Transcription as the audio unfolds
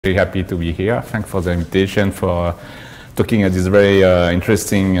Very happy to be here. Thanks for the invitation for talking at this very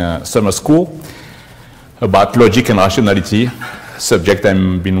interesting summer school about logic and rationality, subject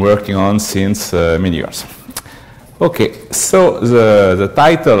I've been working on since many years. Okay, so the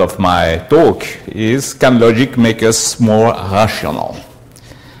title of my talk is, Can logic make us more rational?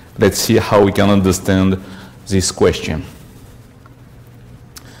 Let's see how we can understand this question.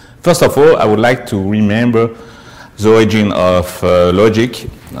 First of all, I would like to remember the origin of logic.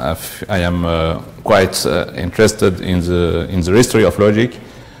 I am quite interested in the history of logic,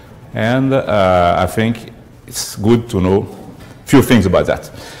 and I think it's good to know a few things about that.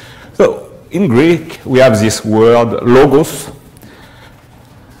 So in Greek, we have this word logos,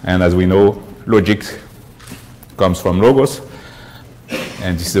 and as we know, logic comes from logos,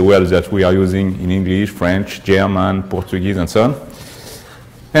 and this is a word that we are using in English, French, German, Portuguese, and so on.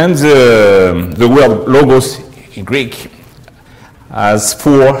 And the word logos in Greek has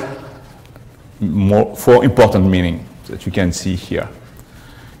four important meanings that you can see here.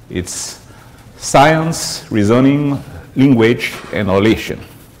 It's science, reasoning, language, and relation.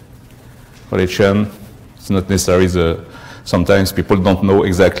 Relation is not necessarily sometimes people don't know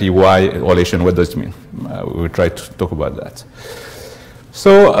exactly why relation, what does it mean. We will try to talk about that.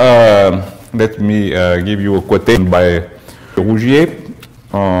 So let me give you a quotation by Rougier.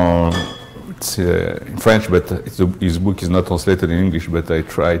 It's in French, but his book is not translated in English, but I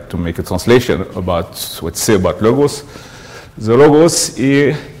tried to make a translation about what to say about logos. The logos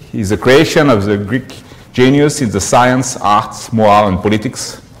is a creation of the Greek genius in the science, arts, moral, and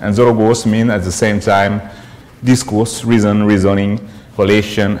politics. And the logos mean at the same time discourse, reasoning,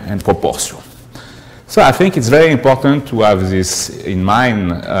 relation, and proportion. So I think it's very important to have this in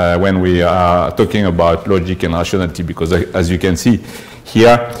mind when we are talking about logic and rationality, because as you can see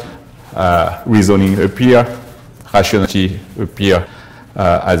here, reasoning appear, rationality appear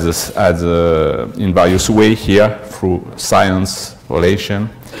in various ways here through science, relation,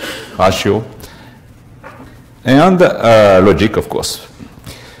 ratio, and logic, of course.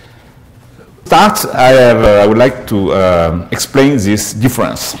 I would like to explain this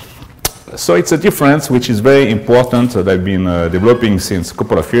difference. So it's a difference which is very important that I've been developing since a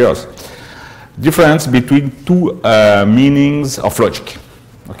couple of years. Difference between two meanings of logic.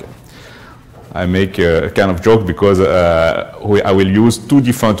 Okay. I make a kind of joke because I will use two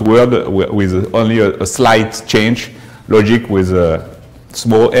different words with only a slight change. Logic with a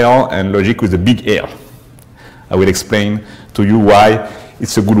small L and logic with a big L. I will explain to you why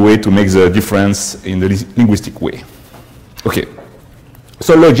it's a good way to make the difference in the linguistic way. Okay.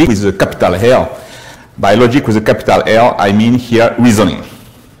 So logic with a capital L. By logic with a capital L, I mean here reasoning,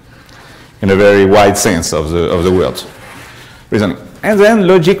 in a very wide sense of the word. Reasoning. And then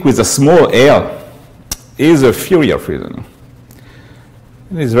logic with a small l is a theory of reasoning.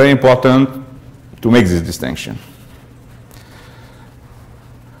 It is very important to make this distinction.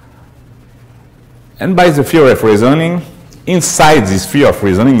 And by the theory of reasoning, inside this theory of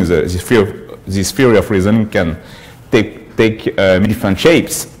reasoning, this theory of reasoning can take many different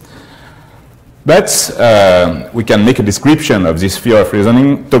shapes. But we can make a description of this theory of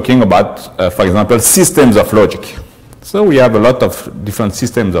reasoning talking about, for example, systems of logic. So we have a lot of different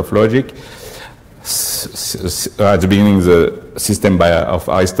systems of logic. At the beginning, the system of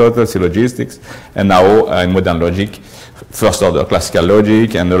Aristotle, syllogistics, and now in modern logic, first order classical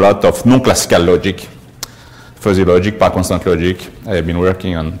logic, and a lot of non-classical logic, fuzzy logic, par constant logic. I have been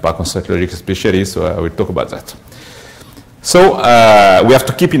working on par constant logic especially, so I will talk about that. So we have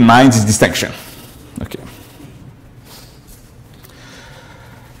to keep in mind this distinction. Okay.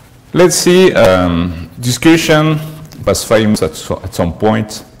 Let's see discussion was famous at some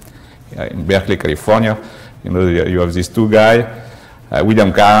point in Berkeley, California. You know, you have these two guys,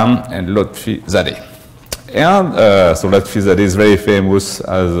 William Kahan and Lotfi Zadeh. And so Lotfi Zadeh is very famous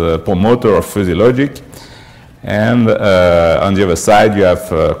as a promoter of fuzzy logic. And on the other side, you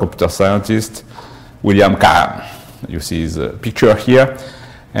have computer scientist William Kahan. You see his picture here.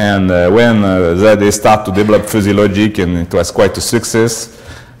 And when Zadeh started to develop fuzzy logic, and it was quite a success,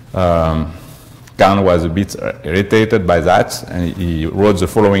 Kahan was a bit irritated by that, and he wrote the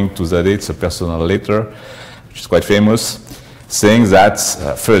following to Zadeh. It's a personal letter, which is quite famous, saying that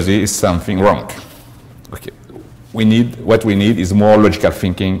fuzzy is something wrong. Okay, what we need is more logical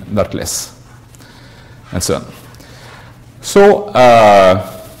thinking, not less, and so on. So,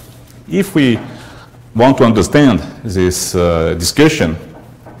 if we want to understand this discussion,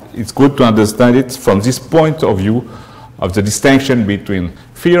 it's good to understand it from this point of view of the distinction between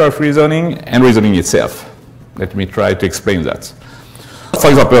theory of reasoning and reasoning itself. Let me try to explain that. For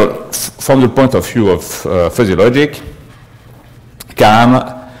example, from the point of view of fuzzy logic,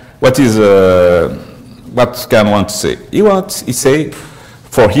 Kahan what can one say? He say,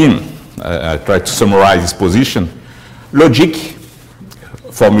 for him, I try to summarize his position, logic,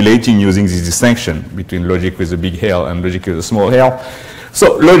 formulating using this distinction between logic with a big L and logic with a small L.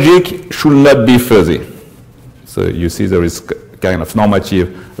 So logic should not be fuzzy. So you see there is kind of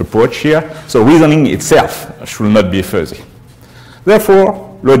normative approach here. So reasoning itself should not be fuzzy.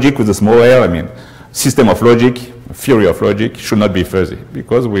 Therefore, logic with a small L, I mean, system of logic, theory of logic, should not be fuzzy,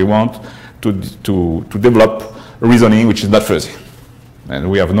 because we want to develop reasoning which is not fuzzy. And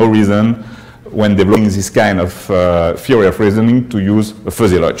we have no reason, when developing this kind of theory of reasoning, to use a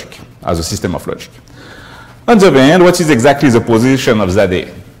fuzzy logic as a system of logic. On the other hand, what is exactly the position of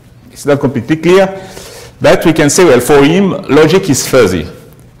Zadeh? It's not completely clear, but we can say, well, for him, logic is fuzzy.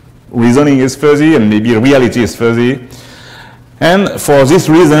 Reasoning is fuzzy, and maybe reality is fuzzy. And for this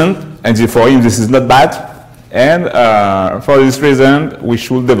reason, and for him this is not bad, and for this reason, we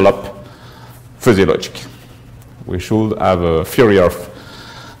should develop fuzzy logic. We should have a theory of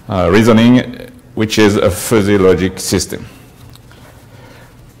reasoning which is a fuzzy logic system.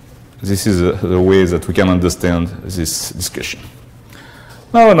 This is the way that we can understand this discussion.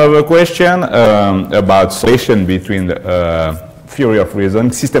 Now another question about relation between the theory of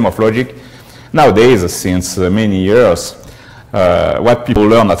reasoning, system of logic. Nowadays, since many years, what people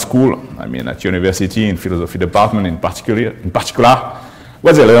learn at school, I mean at university, in philosophy department in particular,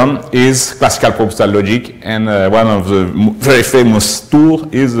 what they learn is classical propositional logic, and one of the very famous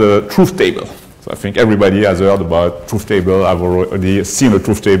tools is the truth table. So I think everybody has heard about truth table, I've already seen a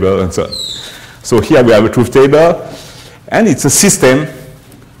truth table, and so on. So here we have a truth table, and it's a system.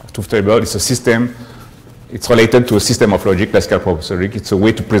 A truth table is a system. It's related to a system of logic, classical propositional logic. It's a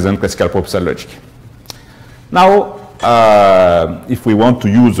way to present classical propositional logic. Now, if we want to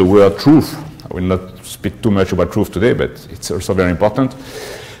use the word truth, I will not speak too much about truth today, but it's also very important,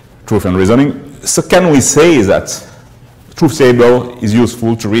 truth and reasoning. So can we say that truth table is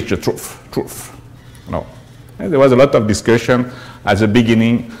useful to reach the truth? No. And there was a lot of discussion at the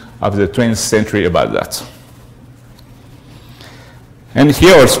beginning of the 20th century about that. And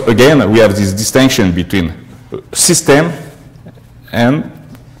here also, again, we have this distinction between system and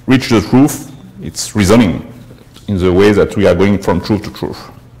reach the truth. It's reasoning in the way that we are going from truth to truth.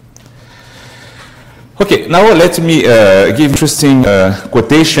 Okay, now let me give interesting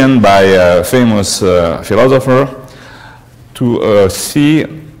quotation by a famous philosopher to see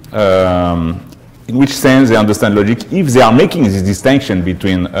in which sense they understand logic, if they are making this distinction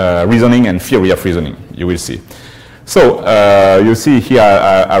between reasoning and theory of reasoning, you will see. So you see here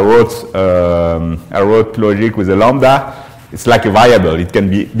I wrote logic with a lambda. It's like a variable. It can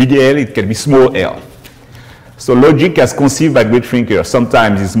be big L, it can be small l. So logic as conceived by great thinkers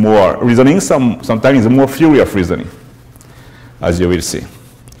sometimes is more reasoning, sometimes it's more theory of reasoning, as you will see.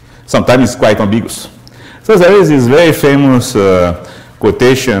 Sometimes it's quite ambiguous. So there is this very famous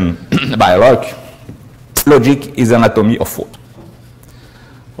quotation by Locke: logic is anatomy of thought.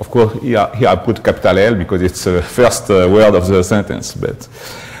 Of course, here I put capital L because it's the first word of the sentence. But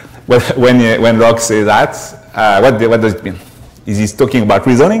when Locke says that, what does it mean? Is he talking about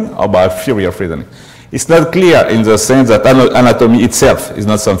reasoning or about theory of reasoning? It's not clear in the sense that anatomy itself is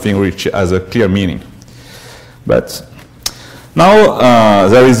not something which has a clear meaning. But now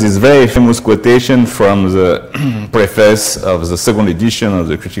there is this very famous quotation from the preface of the second edition of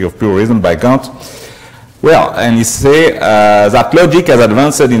the Critique of Pure Reason by Kant. Well, and he says that logic has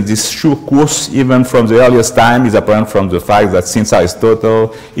advanced in this sure course even from the earliest time is apparent from the fact that since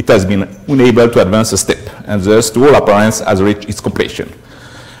Aristotle it has been unable to advance a step, and thus to all appearance has reached its completion.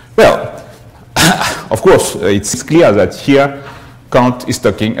 Well, of course, it's clear that here Kant is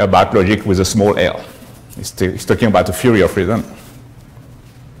talking about logic with a small l. He's talking about the theory of reason,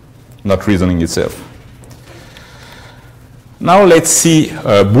 not reasoning itself. Now let's see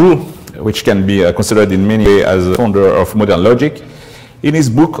Boole, which can be considered in many ways as the founder of modern logic. In his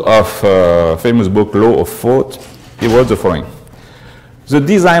book famous book, Law of Thought, he wrote the following: the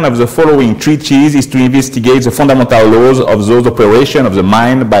design of the following treatise is to investigate the fundamental laws of those operations of the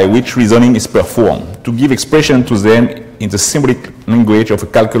mind by which reasoning is performed, to give expression to them in the symbolic language of a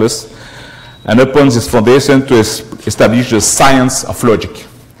calculus, and upon this foundation to establish the science of logic.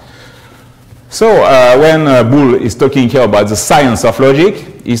 So when Boole is talking here about the science of logic,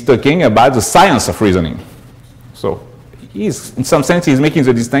 he's talking about the science of reasoning. So in some sense, he's making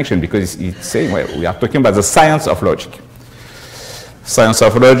the distinction because he's saying, well, we are talking about the science of logic. Science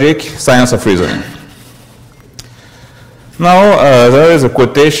of logic, science of reasoning. Now, there is a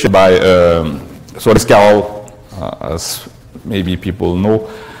quotation by Carroll, as maybe people know,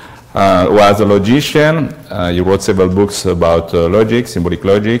 was a logician. He wrote several books about logic, symbolic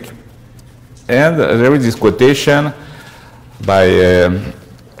logic. And there is this quotation by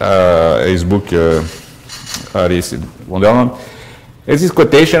his book, Alice in Wonderland. There's this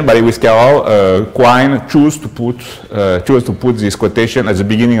quotation by Lewis Carroll. Quine chose to put this quotation at the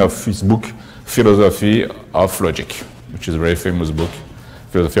beginning of his book, Philosophy of Logic, which is a very famous book,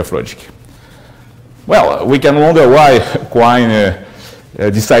 Philosophy of Logic. Well, we can wonder why Quine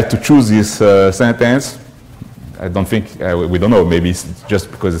decided to choose this sentence. I don't think, we don't know, maybe it's just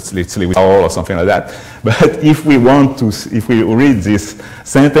because it's Lewis Carroll or something like that. But if we read this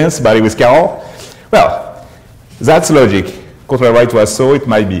sentence by Lewis Carroll, well, that's logic. Contrary right was so, it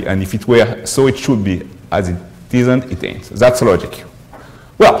might be. And if it were so, it should be. As it isn't, it ain't. That's logic.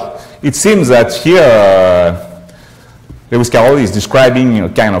 Well, it seems that here Lewis Carroll is describing a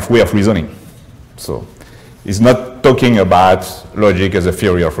kind of way of reasoning. So he's not talking about logic as a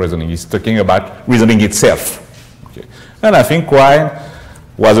theory of reasoning. He's talking about reasoning itself. Okay. And I think Quine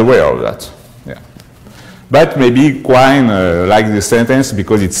was aware of that. Yeah. But maybe Quine likes this sentence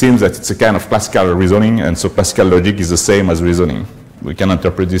because it seems that it's a kind of classical reasoning, and so classical logic is the same as reasoning. We can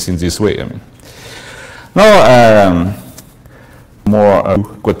interpret this in this way. I mean. Now, more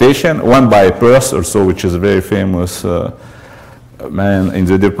quotation, one by Peirce also, which is a very famous man in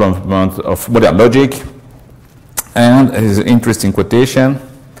the development of modern logic. And it is an interesting quotation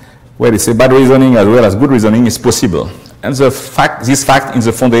where they say bad reasoning as well as good reasoning is possible. And this fact is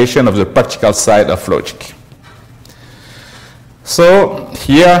the foundation of the practical side of logic. So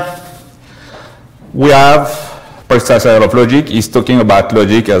here we have practical side of logic is talking about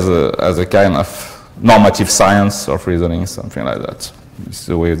logic as a kind of normative science of reasoning, something like that. This is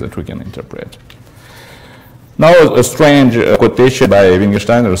the way that we can interpret. Now a strange quotation by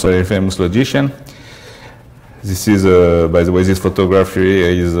Wittgenstein, also a famous logician. This is, by the way, this photography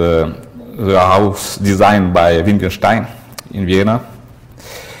is the house designed by Wittgenstein in Vienna.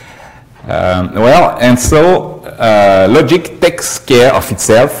 And so logic takes care of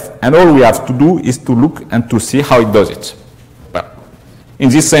itself, and all we have to do is to look and to see how it does it. Well, in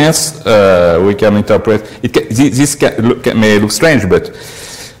this sense, we can interpret it. This may look strange, but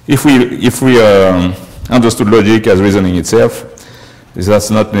if we understood logic as reasoning itself, that's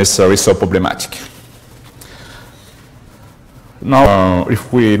not necessarily so problematic. Now,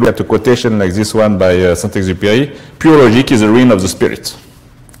 if we look at a quotation like this one by Saint-Exupéry, pure logic is the ruin of the spirit.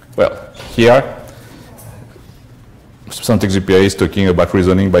 Well, here, Saint-Exupéry is talking about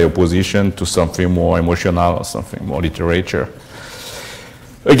reasoning by opposition to something more emotional or something more literature.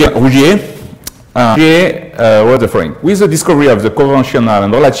 Again, Rougier wrote the following. With the discovery of the conventional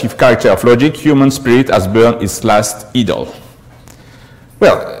and relative character of logic, human spirit has burned its last idol.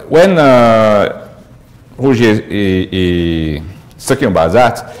 Well, when Rougier is talking about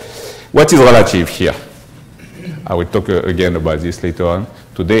that, what is relative here? I will talk again about this later on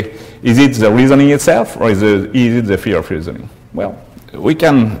today. Is it the reasoning itself, or is it the fear of reasoning? Well, we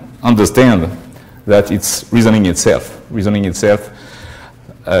can understand that it's reasoning itself. Reasoning itself,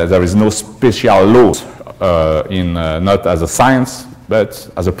 there is no special laws not as a science, but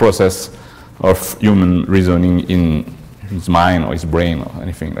as a process of human reasoning in his mind or his brain or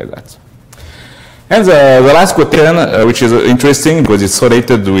anything like that. And the last quotation, which is interesting because it's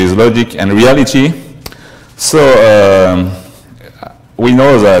related with logic and reality. So we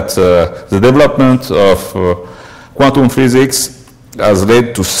know that the development of quantum physics has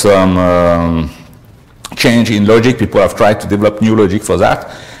led to some change in logic. People have tried to develop new logic for that.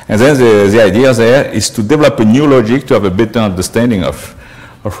 And then the idea there is to develop a new logic to have a better understanding of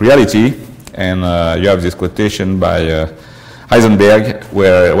reality. And you have this quotation by Heisenberg,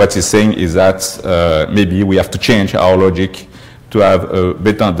 where what he's saying is that maybe we have to change our logic to have a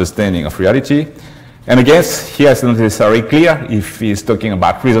better understanding of reality. And again, here it's not necessarily clear if he's talking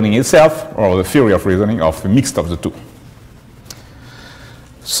about reasoning itself or the theory of reasoning, or the mix of the two.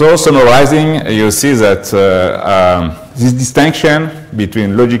 So summarizing, you see that this distinction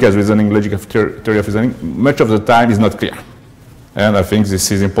between logic as reasoning, logic of theory of reasoning, much of the time is not clear. And I think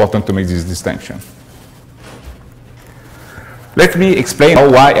this is important to make this distinction. Let me explain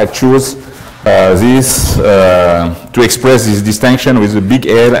why I choose this to express this distinction with a big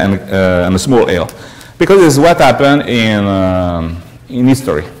L and a small l. Because this is what happened in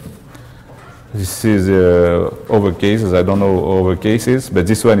history. This is over cases. I don't know over cases, but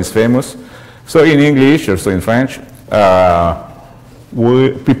this one is famous. So in English, also in French,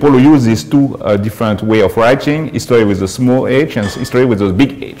 people use these two different way of writing: history with a small h and history with a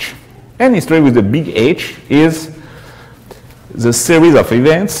big H. And history with the big H is the series of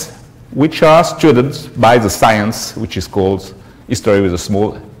events which are studied by the science which is called history with a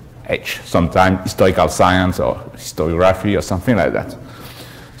small H, sometimes historical science or historiography or something like that.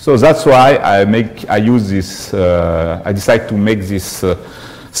 So that's why I use this, I decide to make this to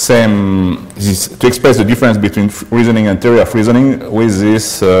express the difference between reasoning and theory of reasoning with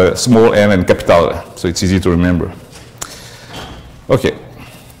this small m and capital R, so it's easy to remember. Okay.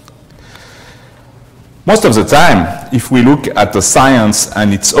 Most of the time, if we look at the science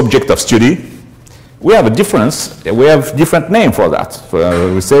and its object of study, we have a difference, we have different name for that.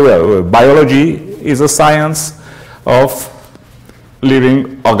 We say, well, biology is a science of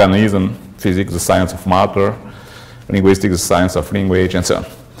living organism, physics, the science of matter, linguistics, the science of language, and so on.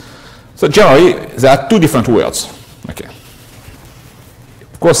 So generally, there are two different words. Okay.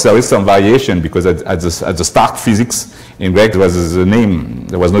 Of course, there is some variation because at the start, physics in Greek was the name.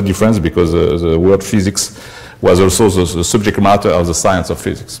 There was no difference because the word physics was also the subject matter of the science of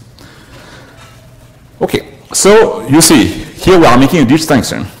physics. Okay, so you see, here we are making a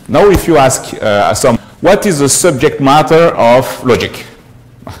distinction. Now if you ask what is the subject matter of logic?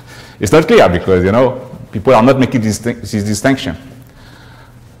 It's not clear because, you know, people are not making this distinction.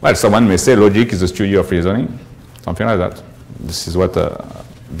 Well, someone may say logic is the study of reasoning, something like that. This is what,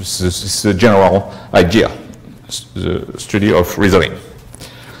 this is the general idea, the study of reasoning.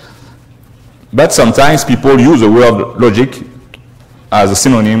 But sometimes people use the word logic as a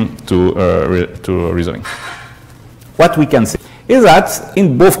synonym to reasoning. What we can say is that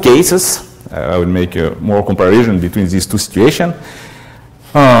in both cases, I will make a more comparison between these two situations.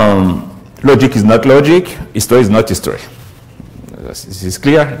 Logic is not logic, history is not history. This is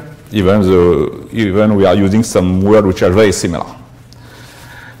clear, even we are using some words which are very similar.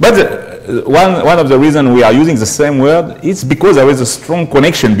 But one of the reasons we are using the same word is because there is a strong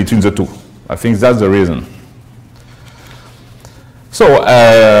connection between the two. I think that's the reason. So,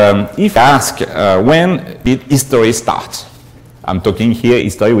 if I ask when did history start? I'm talking here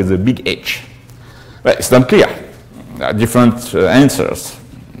history with a big H. Well, it's not clear. There are different answers.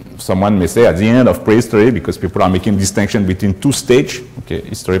 Someone may say at the end of prehistory, because people are making distinction between two stages, okay,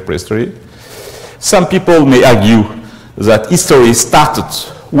 history, prehistory. Some people may argue that history started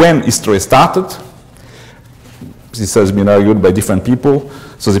when history started. This has been argued by different people.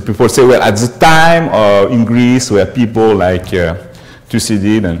 So the people say, well, at the time in Greece where people like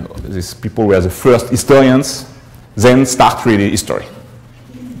Thucydide and these people were the first historians, then start really history.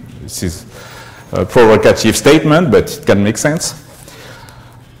 This is a provocative statement, but it can make sense.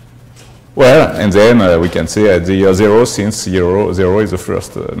 Well, and then we can say at the year 0, since zero is the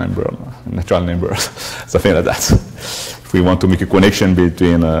first number, natural number, something like that. If we want to make a connection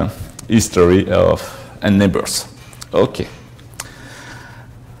between history and numbers. Okay.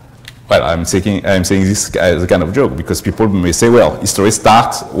 Well, I'm saying this as a kind of joke because people may say, well, history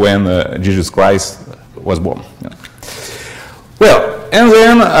starts when Jesus Christ was born. Yeah. Well, and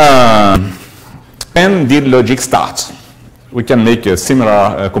then when did logic start? We can make a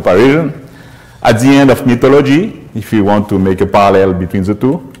similar comparison. At the end of mythology, if you want to make a parallel between the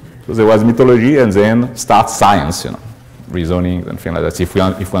two, so there was mythology and then starts science, you know, reasoning and things like that, if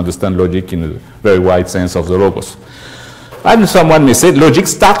we understand logic in a very wide sense of the logos. And someone may say logic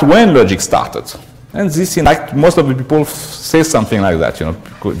started when logic started. And this, in fact, most of the people say something like that, you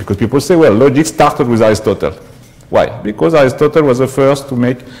know, because people say, well, logic started with Aristotle. Why? Because Aristotle was the first to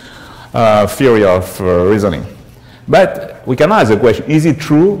make theory of reasoning. But we can ask the question, is it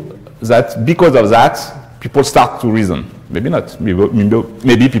true that because of that, people start to reason? Maybe not.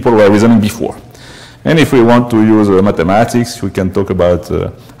 Maybe people were reasoning before. And if we want to use mathematics, we can talk about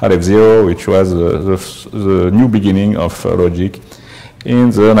Aleph Zero, which was the new beginning of logic in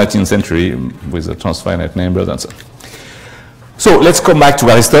the 19th century with the transfinite numbers and so on. So let's come back to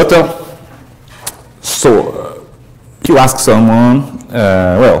Aristotle. So if you ask someone,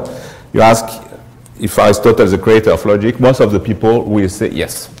 well, you ask if Aristotle is the creator of logic, most of the people will say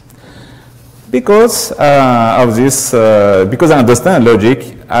yes. Because of this, because I understand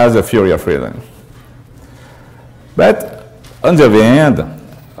logic as a theory of reasoning. But on the other hand,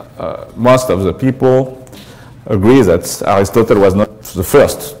 most of the people agree that Aristotle was not the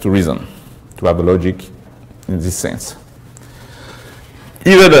first to reason, to have a logic in this sense.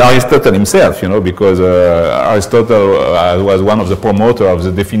 Even Aristotle himself, you know, because Aristotle was one of the promoters of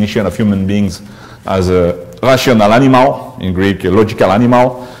the definition of human beings as a rational animal, in Greek, a logical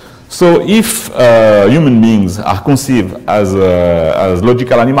animal. So if human beings are conceived as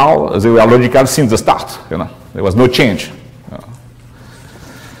logical animals, they were logical since the start, you know. There was no change.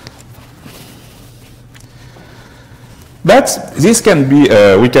 But this can be,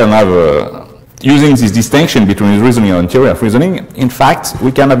 we can have, using this distinction between reasoning and theory of reasoning, in fact,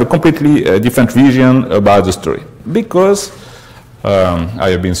 we can have a completely different vision about the story. Because I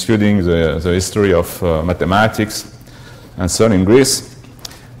have been studying the history of mathematics and so on in Greece.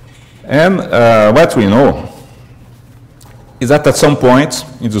 And what we know is that at some point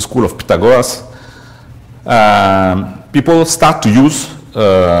in the school of Pythagoras, people start to use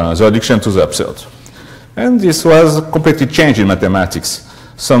the reduction to the absurd. And this was completely changed in mathematics.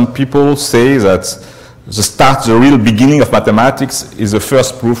 Some people say that the real beginning of mathematics is the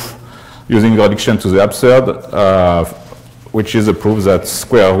first proof using reduction to the absurd, which is a proof that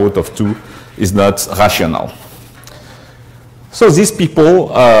square root of 2 is not rational. So these people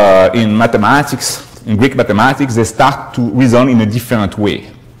in mathematics, in Greek mathematics, they start to reason in a different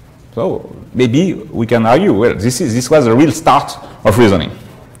way. So maybe we can argue, well, this was the real start of reasoning.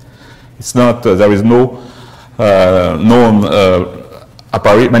 It's not, there is no known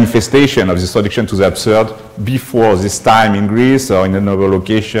apparent manifestation of this reduction to the absurd before this time in Greece or in another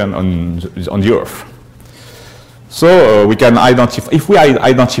location on the earth. So we can identify, if we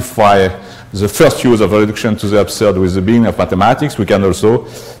identify the first use of reduction to the absurd with the beginning of mathematics, we can also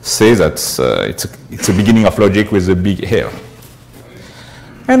say that it's a beginning of logic with a big L.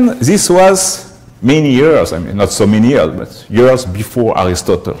 And this was many years, I mean, not so many years, but years before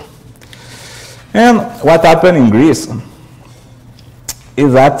Aristotle. And what happened in Greece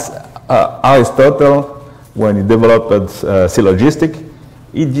is that Aristotle, when he developed syllogistic,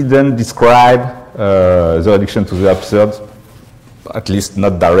 he didn't describe the reduction to the absurd, at least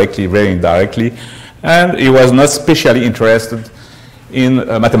not directly, very indirectly, and he was not specially interested in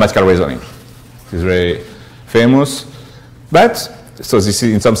mathematical reasoning. It is very famous, but so this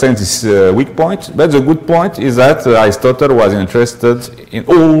is, in some sense, this is a weak point, but the good point is that Aristotle was interested in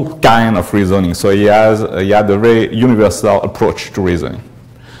all kinds of reasoning, so he had a very universal approach to reasoning.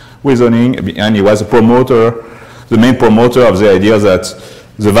 And he was a promoter, the main promoter of the idea that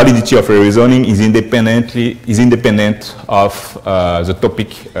the validity of a reasoning is independent of the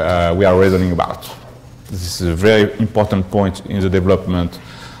topic we are reasoning about. This is a very important point in the development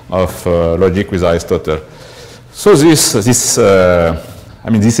of logic with Aristotle. So this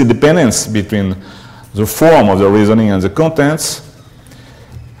independence between the form of the reasoning and the contents,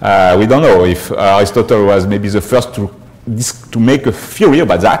 we don't know if Aristotle was maybe the first to make a theory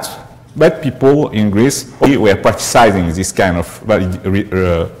about that, but people in Greece were practicing this kind of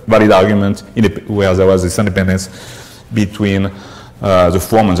valid argument where there was this independence between the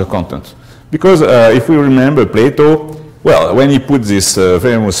form and the content. Because if we remember Plato, well, when he put this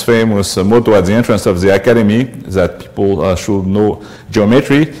famous motto at the entrance of the academy that people should know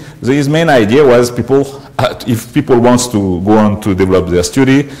geometry, his main idea was if people want to go on to develop their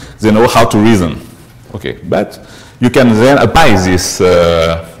study, they know how to reason. Okay, but you can then apply this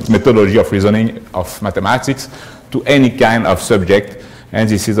methodology of reasoning of mathematics to any kind of subject, and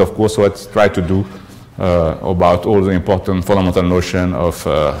this is, of course, what I try to do about all the important fundamental notions of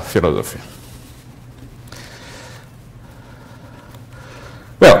philosophy.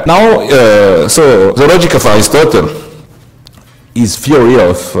 Well, now, so the logic of Aristotle, his theory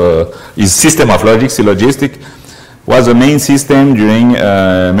of his system of logic, syllogistic, was the main system during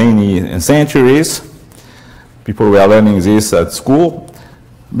many centuries. People were learning this at school,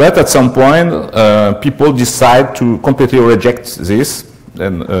 but at some point, people decide to completely reject this,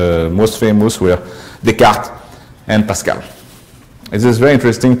 and most famous were Descartes and Pascal. It is very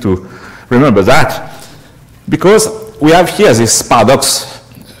interesting to remember that, because we have here this paradox.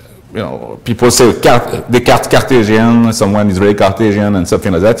 You know, people say Descartes Cartesian, someone is very Cartesian and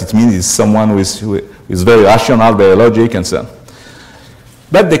something like that. It means it's someone who is very rational, very logic, and so on.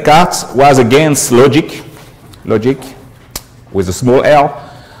 But Descartes was against logic with a small l,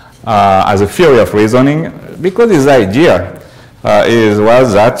 as a theory of reasoning, because his idea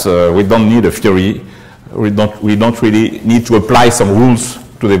was that we don't need a theory, we don't really need to apply some rules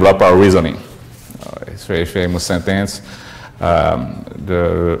to develop our reasoning. It's a very famous sentence.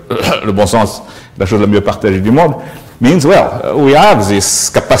 Le bon sens, la chose la mieux partagée du monde, means, well, we have this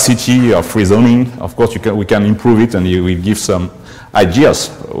capacity of reasoning. Of course, we can improve it, and we give some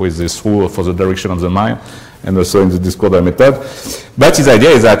ideas with this rule for the direction of the mind, and also in the discourse method. But his idea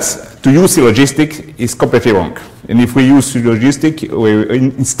is that to use syllogistic is completely wrong. And if we use syllogistic,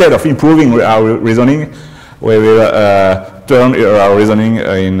 instead of improving our reasoning, we will turn our reasoning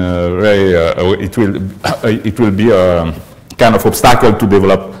in very, it will be a kind of obstacle to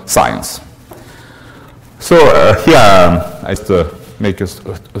develop science. So here I make a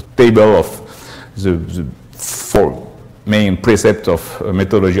table of the four main precepts of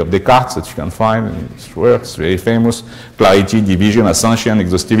methodology of Descartes that you can find in his works, very famous: clarity, division, assumption,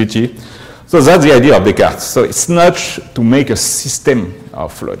 exhaustivity. So that's the idea of Descartes. So it's not to make a system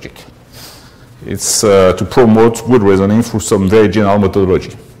of logic. It's to promote good reasoning through some very general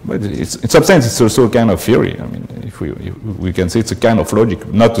methodology. But in some sense, it's also a kind of theory. I mean, if we can say it's a kind of logic,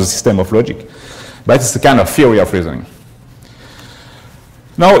 not a system of logic, but it's a kind of theory of reasoning.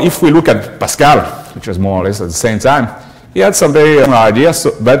 Now, if we look at Pascal, which was more or less at the same time, he had some very similar ideas,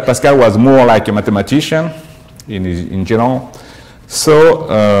 but Pascal was more like a mathematician in general. So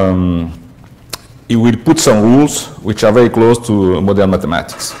he will put some rules which are very close to modern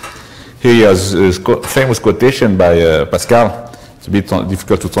mathematics. Here he has a famous quotation by Pascal. It's a bit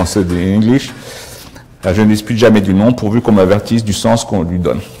difficult to translate in English. Je ne dispute jamais du nom pourvu qu'on m'avertisse du sens qu'on lui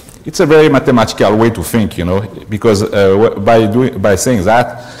donne. It's a very mathematical way to think, you know, because by saying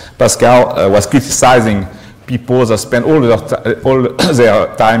that, Pascal was criticizing people that spend all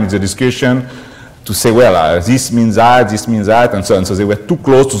their time in the discussion to say, well, this means that, and so on. So they were too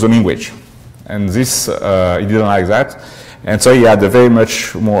close to the language. And this, he didn't like that. And so he had a very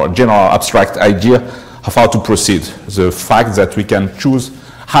much more general abstract idea of how to proceed. The fact that we can choose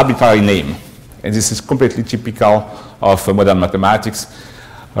arbitrary name. And this is completely typical of modern mathematics.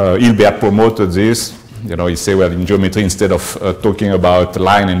 Hilbert promoted this. You know, he said, well, in geometry, instead of talking about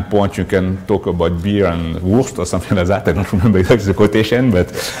line and point, you can talk about beer and Wurst or something like that. I don't remember exactly the quotation,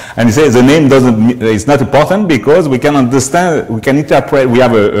 but, and he says the name it's not important because we can understand, we can interpret, we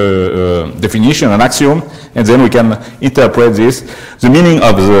have a definition, an axiom, and then we can interpret this. The meaning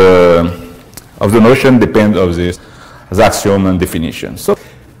of the notion depends on this, the axiom and definition. So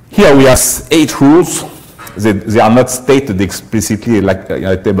here we have 8 rules. They are not stated explicitly like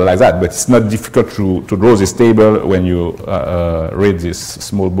a table like that, but it's not difficult to draw this table when you read this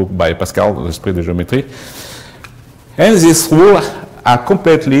small book by Pascal, L'Esprit de Géométrie. And this rule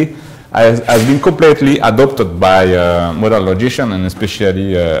has been completely adopted by modern logicians, and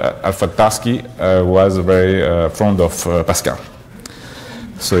especially Alfred Tarski was very fond of Pascal.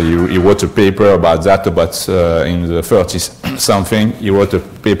 So he wrote a paper about that, in the 30s something. He wrote a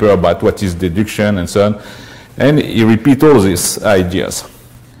paper about what is deduction and so on. And he repeats all these ideas,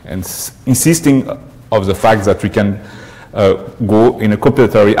 and insisting of the fact that we can go in a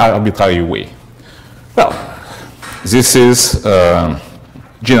completely arbitrary way. Well, this is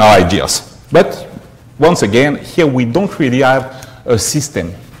general ideas. But once again, here we don't really have a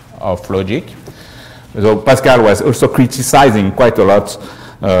system of logic. So Pascal was also criticizing quite a lot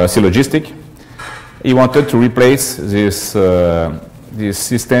syllogistic. He wanted to replace this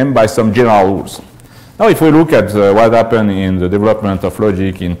system by some general rules. Now, if we look at what happened in the development of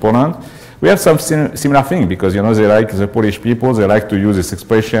logic in Poland, we have some similar thing, because, you know, they like, the Polish people, they like to use this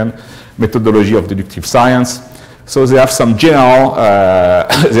expression, methodology of deductive science. So they have some general,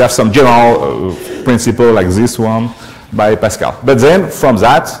 principle like this one by Pascal. But then, from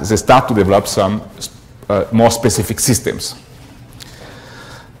that, they start to develop some more specific systems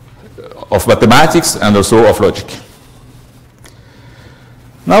of mathematics and also of logic.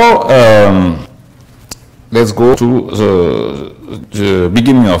 Now, let's go to the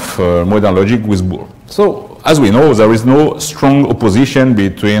beginning of modern logic with Boole. So, as we know, there is no strong opposition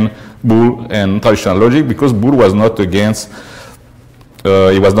between Boole and traditional logic, because Boole was not against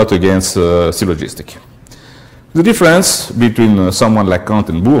syllogistic. The difference between someone like Kant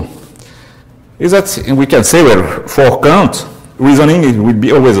and Boole is that we can say, well, for Kant, reasoning will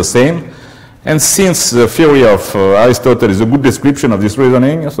be always the same. And since the theory of Aristotle is a good description of this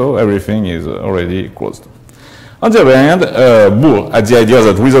reasoning, so everything is already closed. On the other hand, Boole had the idea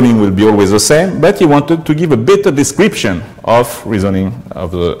that reasoning will be always the same, but he wanted to give a better description of reasoning,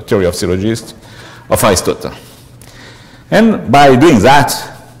 of the theory of syllogists of Aristotle. And by doing that,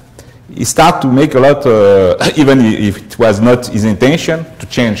 he started to make a lot, even if it was not his intention to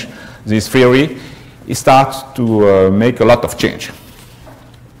change this theory, he started to make a lot of change.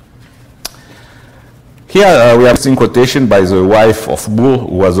 Here we have a quotation by the wife of Boole,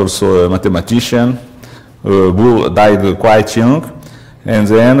 who was also a mathematician. Boole died quite young, and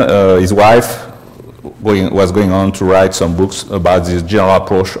then his wife was going on to write some books about this general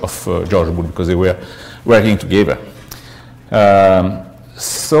approach of George Boole, because they were working together.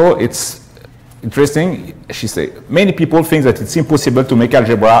 So it's interesting, she said, many people think that it's impossible to make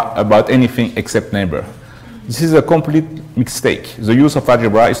algebra about anything except number. This is a complete mistake. The use of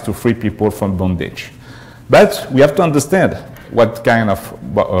algebra is to free people from bondage. But we have to understand what kind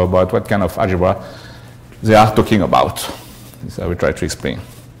of algebra they are talking about. This I will try to explain.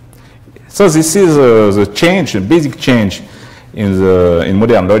 So this is the change, the basic change in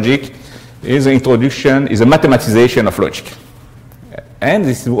modern logic is the introduction, is a mathematization of logic. And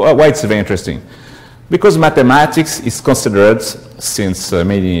this is why it's very interesting. Because mathematics is considered, since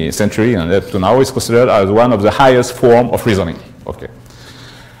many centuries and up to now, is considered as one of the highest forms of reasoning. Okay.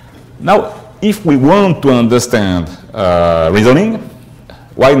 Now, if we want to understand reasoning,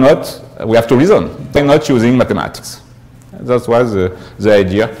 why not? We have to reason. Why not using mathematics? That was the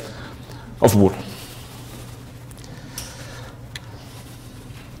idea of Boole.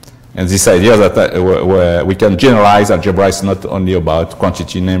 And this idea that we can generalize algebra is not only about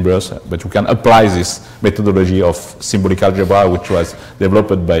quantity numbers, but we can apply this methodology of symbolic algebra, which was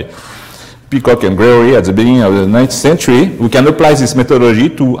developed by Peacock and Gregory at the beginning of the 19th century. We can apply this methodology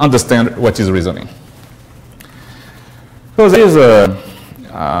to understand what is reasoning. So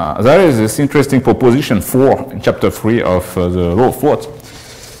there is this interesting proposition 4 in chapter 3 of the law of thought,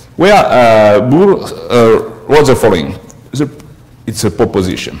 where Boole wrote the following. It's a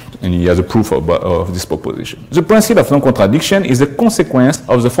proposition, and he has a proof of this proposition. The principle of non-contradiction is a consequence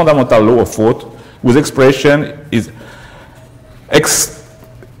of the fundamental law of thought, whose expression is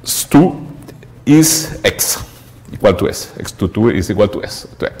x2 is x equal to s. x2 2 is equal to s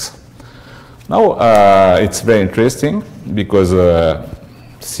to x. Now, it's very interesting because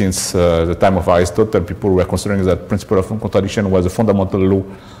since the time of Aristotle, people were considering that principle of non-contradiction was a fundamental law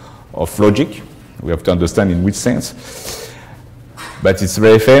of logic. We have to understand in which sense. But it's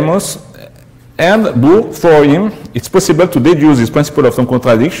very famous. And Boole, for him, it's possible to deduce this principle of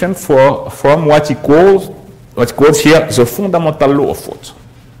non-contradiction from what he calls here the fundamental law of thought.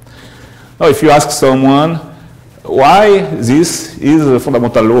 Now, if you ask someone why this is a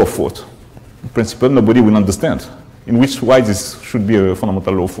fundamental law of thought, in principle, nobody will understand. Why this should be a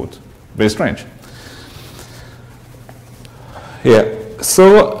fundamental law of thought? Very strange. Yeah.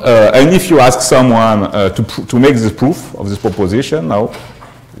 So, and if you ask someone to make this proof of this proposition, now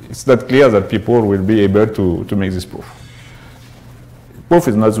it's not clear that people will be able to make this proof. Proof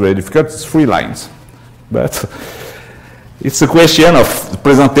is not very difficult, it's 3 lines. But it's a question of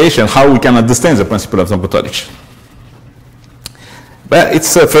presentation, how we can understand the principle of non-contradiction. But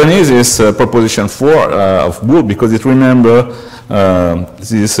it's funny, this proposition 4 of Boole, because it remembers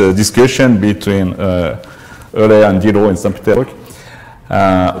this discussion between Euler and Diderot in St. Petersburg.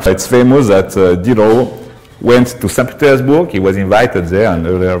 It's famous that Diderot went to St. Petersburg. He was invited there, and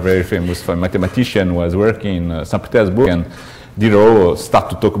Euler, very famous mathematician, was working in St. Petersburg. And Diderot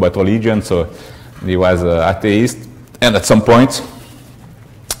started to talk about religion, so he was an atheist. And at some point,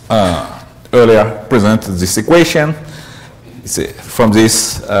 Euler presented this equation. From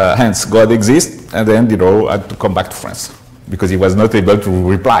this, hence God exists, and then Diderot had to come back to France because he was not able to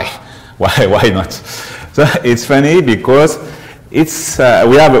reply. Why not? So it's funny because it's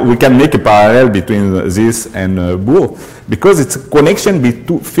we can make a parallel between this and Boole because it's a connection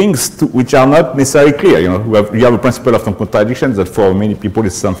between things which are not necessarily clear. You know, you have a principle of non-contradiction that for many people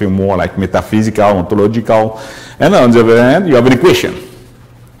is something more like metaphysical, ontological, and on the other hand, you have an equation.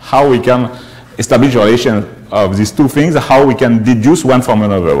 How we can establish a relation of these two things, how we can deduce one from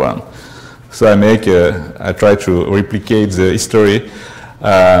another one. So I try to replicate the history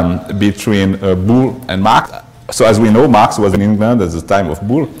between Boole and Marx. So as we know, Marx was in England at the time of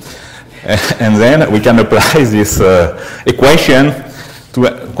Boole. And then we can apply this equation to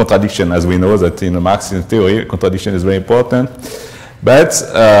a contradiction, as we know that in Marxian theory, contradiction is very important. But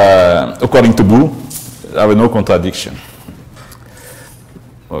according to Boole, there was no contradiction.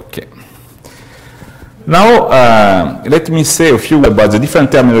 Okay. Now, let me say a few words about the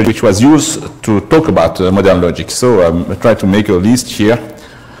different terminology which was used to talk about modern logic. So I try to make a list here.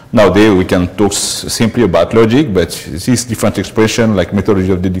 Nowadays, we can talk simply about logic, but this different expression, like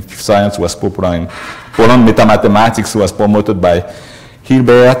methodology of deductive science, was popular in Poland. Metamathematics was promoted by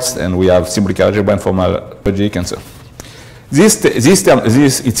Hilbert, and we have symbolic algebra and formal logic, and so on.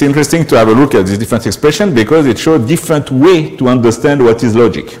 It's interesting to have a look at this different expression because it shows different way to understand what is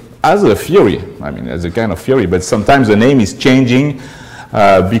logic. As a theory, I mean, as a kind of theory, but sometimes the name is changing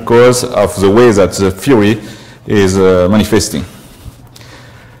because of the way that the theory is manifesting.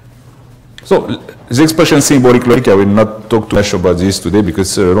 So, the expression symbolic logic, I will not talk too much about this today because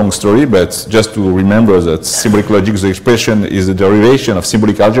it's a long story, but just to remember that symbolic logic, the expression is a derivation of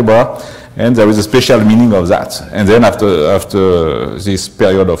symbolic algebra, and there is a special meaning of that. And then after this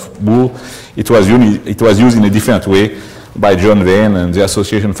period of Boole, it was used in a different way by John Vane and the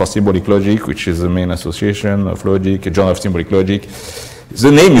Association for Symbolic Logic, which is the main association of logic, a journal of symbolic logic.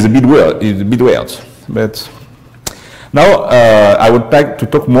 The name is a bit weird, but now I would like to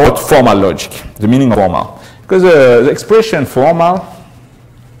talk more about formal logic, the meaning of formal. Because the expression formal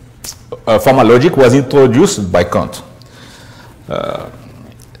logic was introduced by Kant.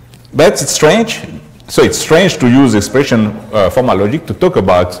 But it's strange. So it's strange to use the expression formal logic to talk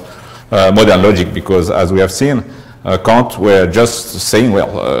about modern logic because, as we have seen, Kant were just saying,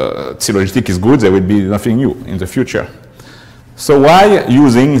 well, syllogistic is good, there will be nothing new in the future. So why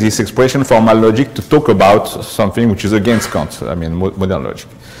using this expression formal logic to talk about something which is against Kant, I mean modern logic?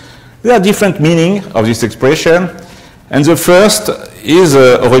 There are different meanings of this expression, and the first is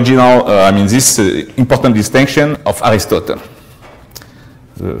original, this important distinction of Aristotle,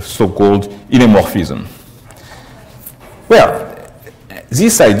 the so-called illemorphism. Well,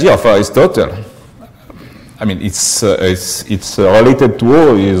 this idea of Aristotle, it's related to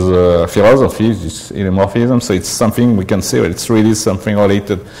all his philosophy, this illemorphism, so it's something we can say it's really something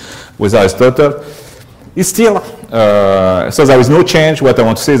related with Aristotle. It's still, so there is no change. What I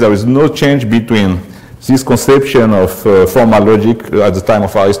want to say is there is no change between this conception of formal logic at the time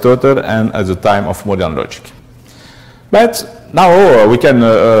of Aristotle and at the time of modern logic. But now we can,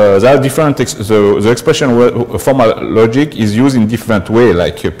 there are different, the expression formal logic is used in different ways,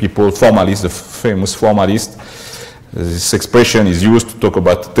 like people, formalists, the famous formalist, this expression is used to talk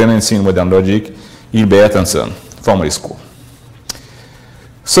about tendency in modern logic, Hilbert and so on, formalist school.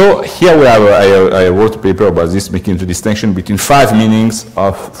 So here we have, I wrote a paper about this, making the distinction between 5 meanings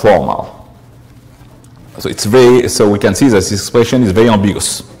of formal. So it's very, so we can see that this expression is very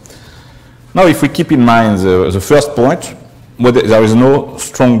ambiguous. Now, if we keep in mind the first point, there is no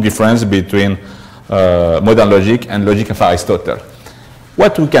strong difference between modern logic and logic of Aristotle.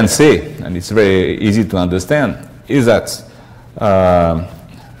 What we can say, and it's very easy to understand, is that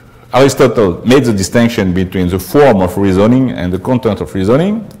Aristotle made the distinction between the form of reasoning and the content of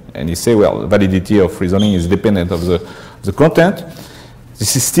reasoning, and he said, well, the validity of reasoning is dependent of the content.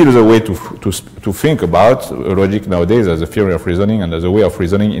 This is still the way to think about logic nowadays as a theory of reasoning and as a way of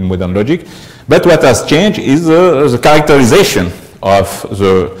reasoning in modern logic. But what has changed is the characterization of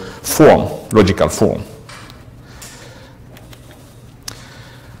the form, logical form.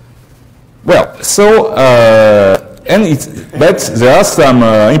 Well, so, but there are some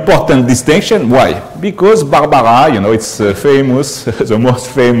important distinction. Why? Because Barbara, it's famous, the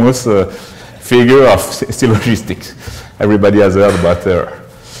most famous figure of syllogistics. Everybody has heard about her.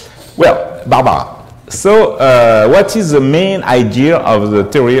 Well, Barbara. So, what is the main idea of the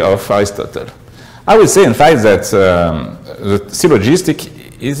theory of Aristotle? I would say, in fact, that the syllogistic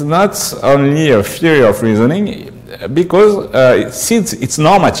is not only a theory of reasoning, because since it's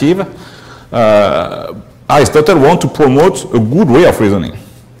normative, Aristotle wants to promote a good way of reasoning.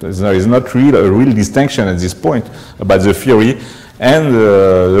 There is not really a real distinction at this point about the theory and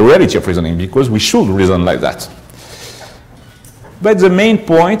the reality of reasoning, because we should reason like that. But the main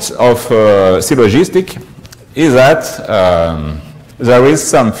point of syllogistic is that there is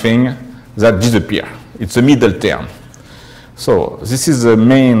something that disappears. It's a middle term. So this is the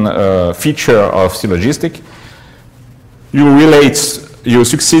main feature of syllogistic. You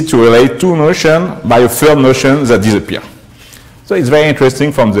succeed to relate two notions by a third notion that disappear. So it's very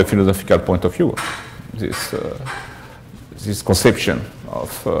interesting from the philosophical point of view, this conception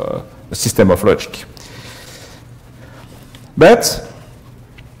of a system of logic. But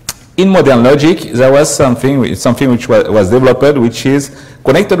in modern logic, there was something which was developed, which is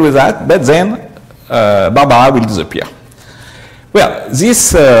connected with that, but then Barbara will disappear. Well,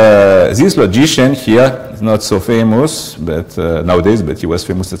 this logician here is not so famous but nowadays, but he was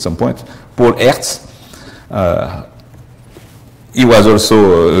famous at some point, Paul Hertz. He was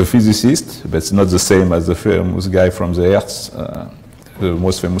also a physicist, but it's not the same as the famous guy from the Hertz, the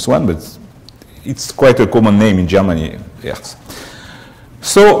most famous one, but it's quite a common name in Germany, Hertz.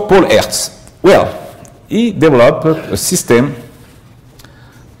 So, Paul Hertz, well, he developed a system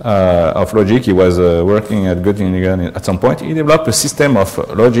of logic. He was working at Göttingen at some point. He developed a system of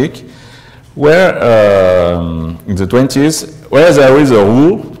logic where, in the 20s, where there is a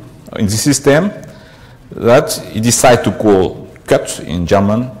rule in the system that he decided to call cut in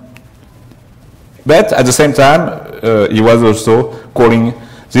German. But at the same time, he was also calling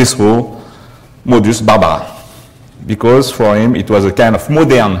this rule modus Barbara, because for him it was a kind of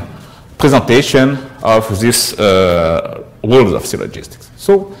modern presentation of this rules of syllogistics.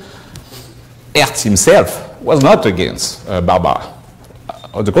 So Hertz himself was not against Barbara.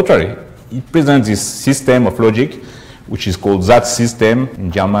 On the contrary, he presents this system of logic, which is called that system in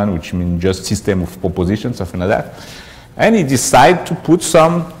German, which means just system of propositions, something like that. And he decided to put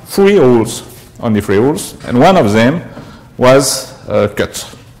some 3 rules, only 3 rules, and one of them was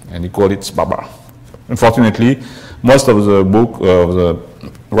cut, and he called it Barbara. Unfortunately, most of the book of the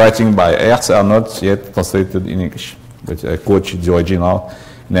writing by Hertz are not yet translated in English, but I quote the original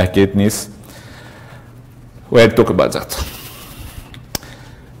in Erkenntnis, where I talk about that.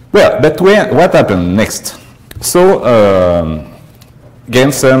 Well, but what happened next? So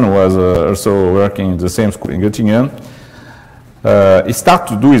Gensen was also working in the same school in Göttingen. He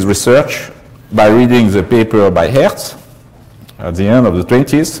started to do his research by reading the paper by Hertz, at the end of the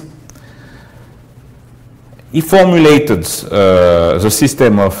 20s. He formulated the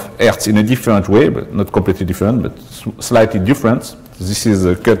system of Hertz in a different way, but not completely different, but slightly different. This is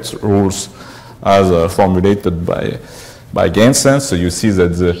the cut rules as formulated by Gensen. So you see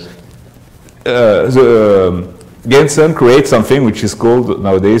that Gensen creates something which is called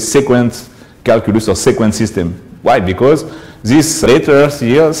nowadays sequence calculus or sequence system. Why? Because these letters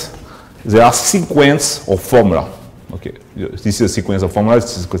here, they are sequence of formula. Okay, this is a sequence of formulas.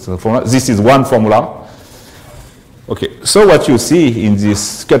 This is a sequence of formula. This is one formula. Okay, so what you see in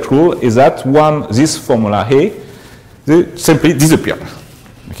this cut rule is that this formula A, they simply disappear.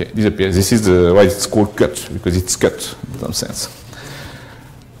 Okay, disappear. This is why it's called cut, because it's cut in some sense.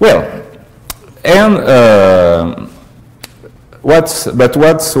 Well, and what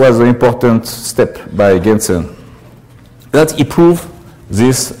was the important step by Gensen? That he proved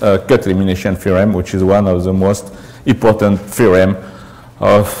this cut elimination theorem, which is one of the most important theorem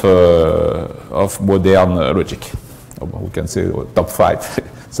of modern logic. We can say top 5,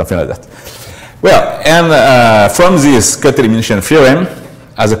 something like that. Well, and from this cut elimination theorem,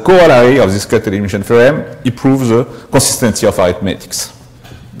 as a corollary of this cut elimination theorem, he proves the consistency of arithmetics,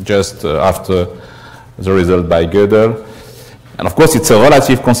 just after the result by Gödel. And of course, it's a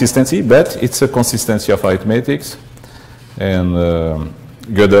relative consistency, but it's a consistency of arithmetics. And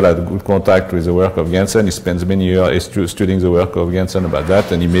Gödel had good contact with the work of Gensen. He spends many years studying the work of Gensen about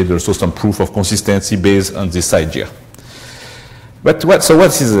that, and he made also some proof of consistency based on this idea. But what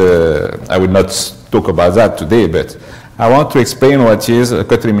is, I will not talk about that today, but I want to explain what is a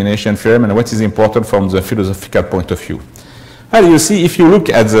cut elimination theorem and what is important from the philosophical point of view. As you see, if you look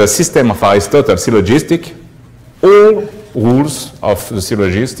at the system of Aristotle syllogistic, all rules of the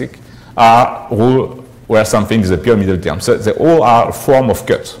syllogistic are rules where something is a pure middle term. So they all are a form of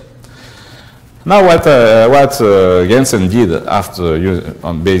cut. Now what Gensen did after,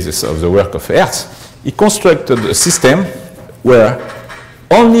 on basis of the work of Hertz, he constructed a system where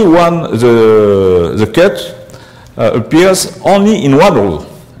only the cut appears only in one rule,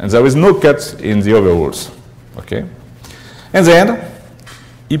 and there is no cut in the other rules. Okay? And then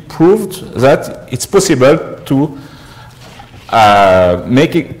he proved that it's possible to have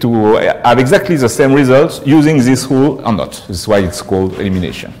exactly the same results using this rule or not. This is why it's called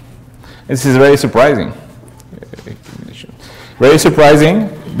elimination. And this is very surprising. Very surprising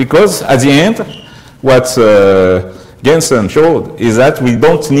because at the end, what Gensen showed is that we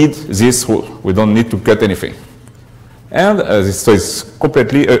don't need this rule. We don't need to cut anything. And so it's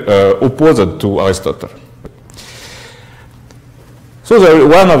completely opposite to Aristotle. So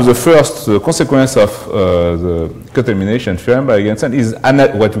one of the first consequences of the cut elimination theorem by Gensen is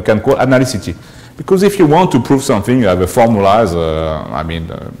what we can call analyticity. Because if you want to prove something, you have a formulas,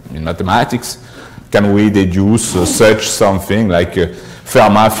 in mathematics, can we deduce such something like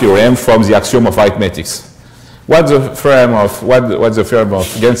Fermat theorem from the axiom of arithmetics? What the theorem of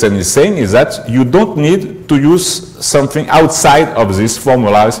Gensen is saying is that you don't need to use something outside of these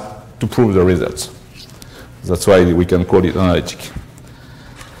formulas to prove the results. That's why we can call it analytic.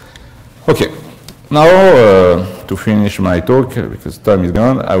 Okay, now to finish my talk, because time is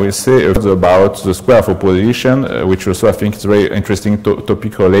gone, I will say a bit about the square of opposition, which also I think is a very interesting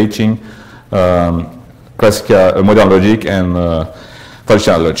topic relating classical modern logic and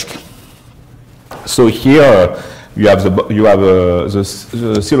traditional logic. So here you have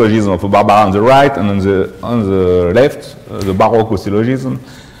the syllogism of Barbara on the right, and on the left the Baroque syllogism,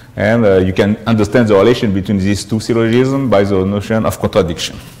 and you can understand the relation between these two syllogisms by the notion of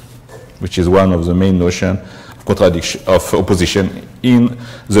contradiction, which is one of the main notions of contradiction of opposition in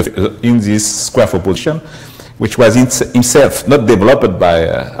this square of opposition, which was himself not developed by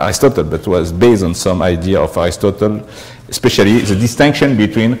Aristotle, but was based on some idea of Aristotle, especially the distinction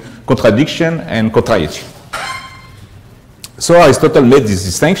between contradiction and contrariety. So Aristotle made this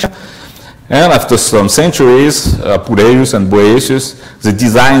distinction, and after some centuries, Apuleius and Boëtius, they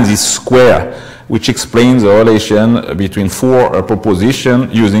designed this square, which explains the relation between four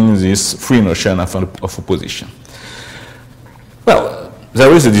propositions using this three notion of opposition. Well,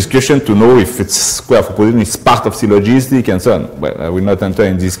 there is a discussion to know if it's square of opposition is part of syllogistic and so on. Well, I will not enter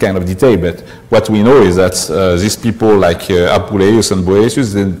in this kind of detail, but what we know is that these people like Apuleius and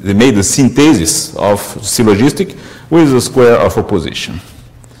Boëtius, they made a synthesis of syllogistic with the square of opposition.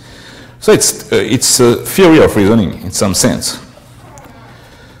 So it's a theory of reasoning in some sense.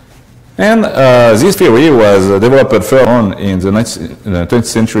 And this theory was developed further on in the 20th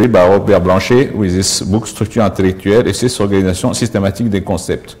century by Robert Blanchet with this book Structure intellectuelle et ses organisations systématiques des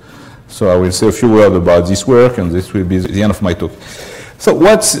concepts. So I will say a few words about this work, and this will be the end of my talk. So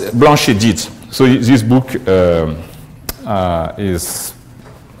what Blanchet did, so this book is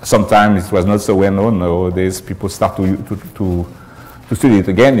sometimes it was not so well known. Nowadays, people start to study it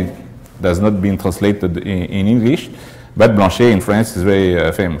again. It has not been translated in English, but Blanchet in France is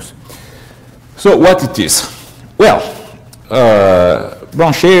very famous. So what it is? Well,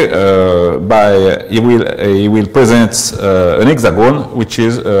 Blanchet, he will present an hexagon, which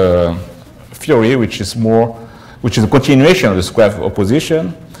is a theory which is a continuation of the square of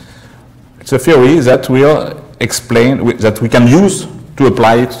opposition. It's a theory that will explain, that we can use to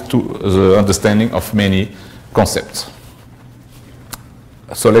apply it to the understanding of many concepts.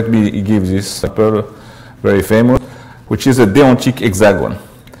 So let me give this example, very famous, which is a deontic hexagon.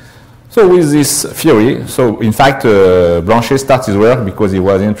 So with this theory, so in fact, Blanchet started his work because he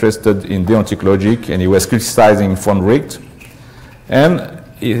was interested in deontic logic and he was criticizing von Wright. And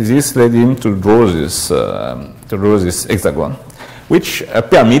this led him to draw this hexagon, which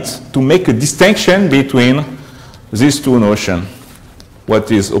permits to make a distinction between these two notions,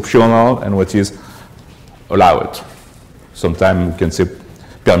 what is optional and what is allowed. Sometimes we can say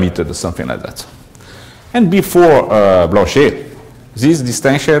permitted or something like that. And before Blanchet, this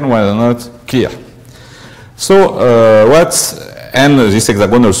distinction was not clear. So and this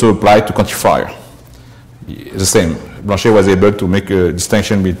hexagon also applied to quantifier. The same. Blanchet was able to make a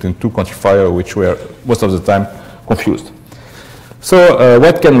distinction between two quantifiers which were most of the time confused. So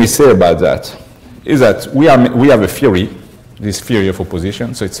what can we say about that? Is that we have a theory, this theory of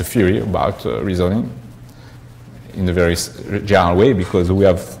opposition. So it's a theory about reasoning in a very general way, because we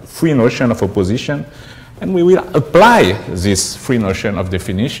have three notions of opposition, and we will apply this free notion of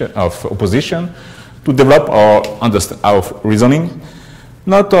definition of opposition to develop our reasoning,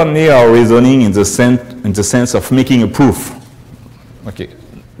 not only our reasoning in the sense of making a proof, okay,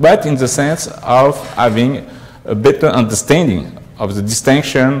 but in the sense of having a better understanding of the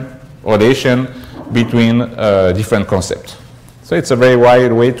distinction, relation between different concepts. So it's a very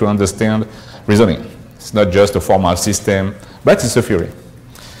wide way to understand reasoning. It's not just a formal system, but it's a theory.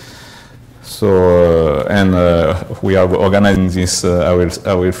 So, we are organizing this, I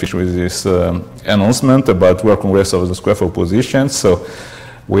will finish with this announcement about World Congress of the Square of Opposition. So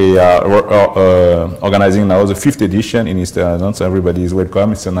we are organizing now the 5th edition in East Island, so everybody is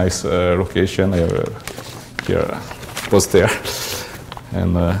welcome. It's a nice location, here, poster.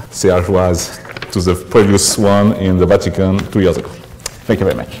 And Serge was to the previous one in the Vatican 2 years ago. Thank you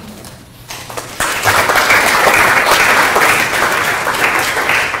very much.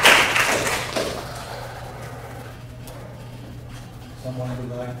 Someone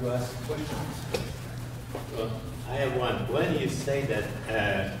would like to ask questions? I have one. When you say that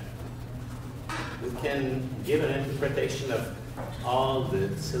we can give an interpretation of all the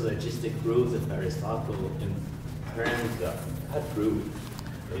syllogistic rules of Aristotle in terms of that rule,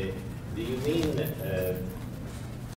 do you mean